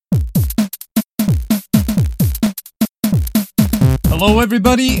Hello,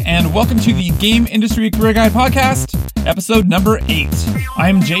 everybody, and welcome to the Game Industry Career Guide Podcast, episode number 8.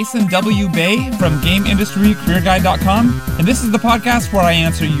 I'm Jason W. Bay from GameIndustryCareerGuide.com, and this is the podcast where I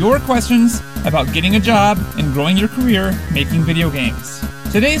answer your questions about getting a job and growing your career making video games.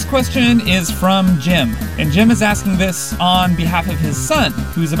 Today's question is from Jim, and Jim is asking this on behalf of his son,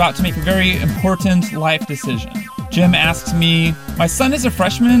 who's about to make a very important life decision. Jim asks me, my son is a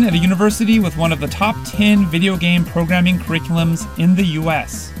freshman at a university with one of the top 10 video game programming curriculums in the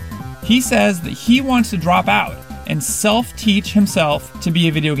US. He says that he wants to drop out and self-teach himself to be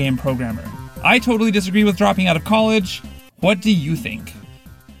a video game programmer. I totally disagree with dropping out of college. What do you think?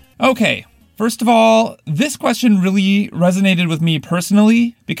 Okay, first of all, this question really resonated with me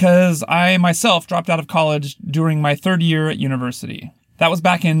personally because I myself dropped out of college during my third year at university. That was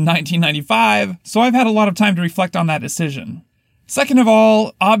back in 1995, so I've had a lot of time to reflect on that decision. Second of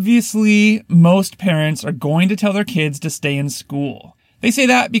all, obviously, most parents are going to tell their kids to stay in school. They say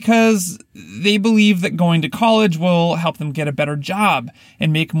that because they believe that going to college will help them get a better job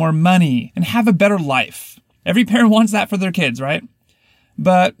and make more money and have a better life. Every parent wants that for their kids, right?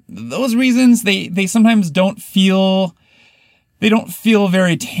 But those reasons, they sometimes don't feel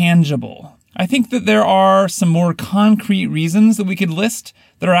very tangible. I think that there are some more concrete reasons that we could list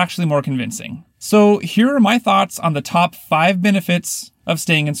that are actually more convincing. So here are my thoughts on the top 5 benefits of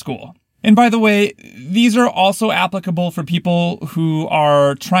staying in school. And by the way, these are also applicable for people who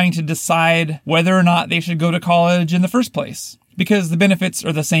are trying to decide whether or not they should go to college in the first place, because the benefits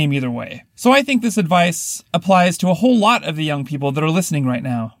are the same either way. So I think this advice applies to a whole lot of the young people that are listening right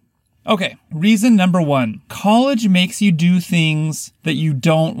now. Okay, reason number 1. College makes you do things that you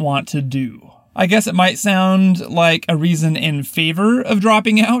don't want to do. I guess it might sound like a reason in favor of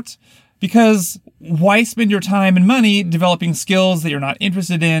dropping out, because why spend your time and money developing skills that you're not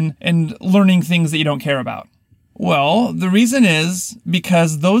interested in and learning things that you don't care about? Well, the reason is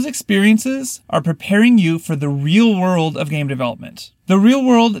because those experiences are preparing you for the real world of game development. The real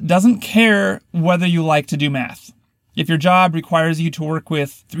world doesn't care whether you like to do math. If your job requires you to work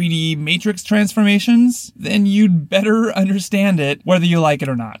with 3D matrix transformations, then you'd better understand it whether you like it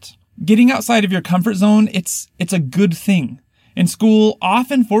or not. Getting outside of your comfort zone, it's a good thing. And school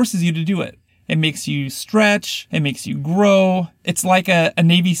often forces you to do it. It makes you stretch, it makes you grow. It's like a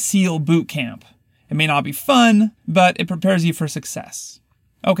Navy SEAL boot camp. It may not be fun, but it prepares you for success.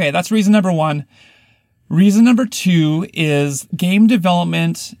 Okay, that's reason number 1. Reason number 2 is game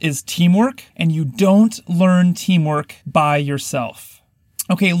development is teamwork, and you don't learn teamwork by yourself.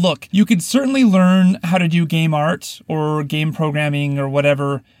 Okay, look, you could certainly learn how to do game art or game programming or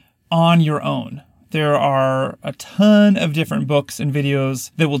whatever on your own. There are a ton of different books and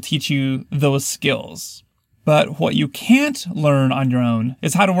videos that will teach you those skills. But what you can't learn on your own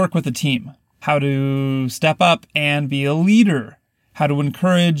is how to work with a team, how to step up and be a leader, how to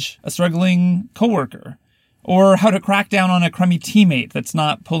encourage a struggling coworker, or how to crack down on a crummy teammate that's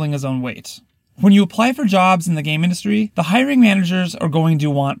not pulling his own weight. When you apply for jobs in the game industry, the hiring managers are going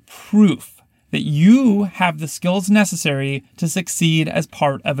to want proof that you have the skills necessary to succeed as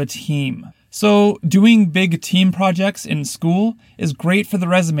part of a team. So doing big team projects in school is great for the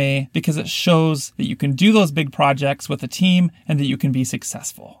resume because it shows that you can do those big projects with a team and that you can be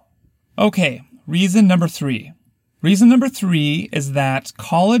successful. Okay, reason number 3. Reason number 3 is that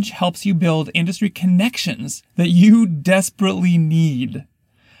college helps you build industry connections that you desperately need.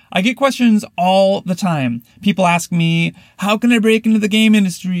 I get questions all the time. People ask me, how can I break into the game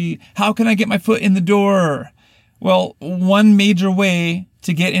industry? How can I get my foot in the door? Well, one major way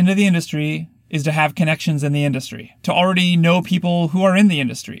to get into the industry is to have connections in the industry, to already know people who are in the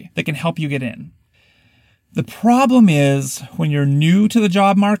industry that can help you get in. The problem is, when you're new to the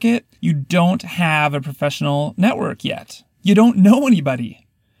job market, you don't have a professional network yet. You don't know anybody.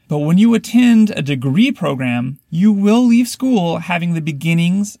 But when you attend a degree program, you will leave school having the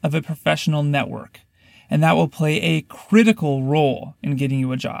beginnings of a professional network. And that will play a critical role in getting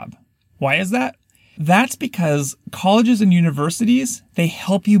you a job. Why is that? That's because colleges and universities, they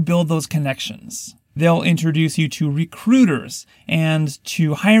help you build those connections. They'll introduce you to recruiters and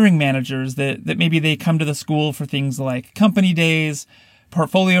to hiring managers that maybe they come to the school for things like company days,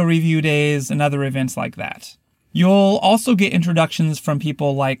 portfolio review days, and other events like that. You'll also get introductions from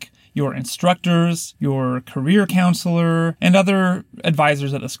people like your instructors, your career counselor, and other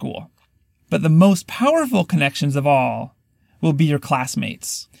advisors at the school. But the most powerful connections of all will be your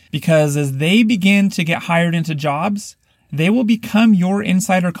classmates, because as they begin to get hired into jobs, they will become your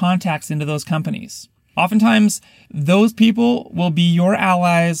insider contacts into those companies. Oftentimes, those people will be your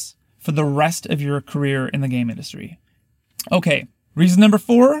allies for the rest of your career in the game industry. Okay, reason number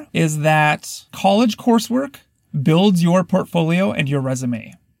 4 is that college coursework builds your portfolio and your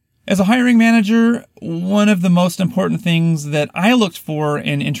resume. As a hiring manager, one of the most important things that I looked for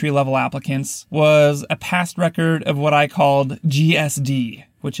in entry-level applicants was a past record of what I called GSD,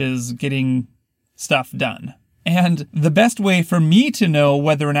 which is getting stuff done. And the best way for me to know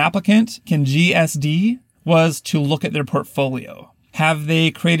whether an applicant can GSD was to look at their portfolio. Have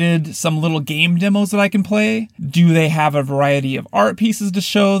they created some little game demos that I can play? Do they have a variety of art pieces to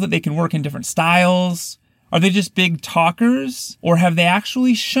show that they can work in different styles? Are they just big talkers? Or have they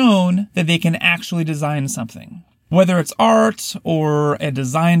actually shown that they can actually design something? Whether it's art or a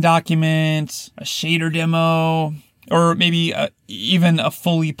design document, a shader demo, or maybe even a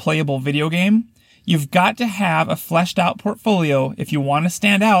fully playable video game, you've got to have a fleshed out portfolio if you want to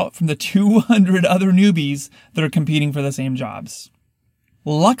stand out from the 200 other newbies that are competing for the same jobs.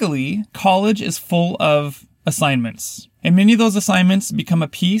 Luckily, college is full of assignments, and many of those assignments become a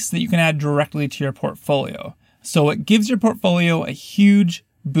piece that you can add directly to your portfolio. So it gives your portfolio a huge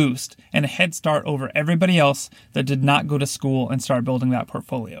boost and a head start over everybody else that did not go to school and start building that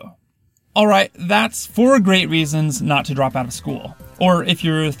portfolio. All right, that's 4 great reasons not to drop out of school. Or if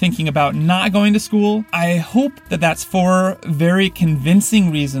you're thinking about not going to school, I hope that that's 4 very convincing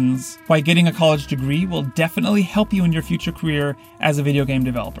reasons why getting a college degree will definitely help you in your future career as a video game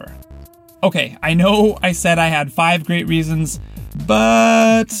developer. Okay, I know I said I had 5 great reasons,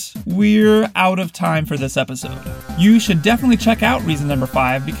 but we're out of time for this episode. You should definitely check out reason number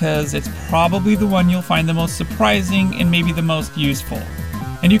 5 because it's probably the one you'll find the most surprising and maybe the most useful.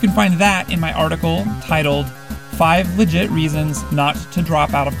 And you can find that in my article titled 5 Legit Reasons Not to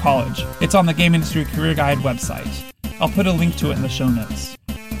Drop Out of College. It's on the Game Industry Career Guide website. I'll put a link to it in the show notes.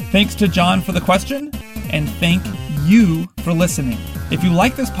 Thanks to John for the question, and thank you for listening. If you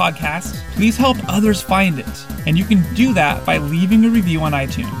like this podcast, please help others find it. And you can do that by leaving a review on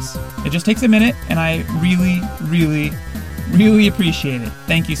iTunes. It just takes a minute, and I really appreciate it.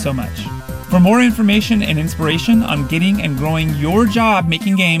 Thank you so much. For more information and inspiration on getting and growing your job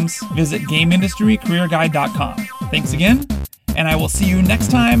making games, visit GameIndustryCareerGuide.com. Thanks again, and I will see you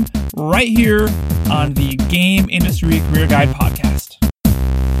next time right here on the Game Industry Career Guide podcast.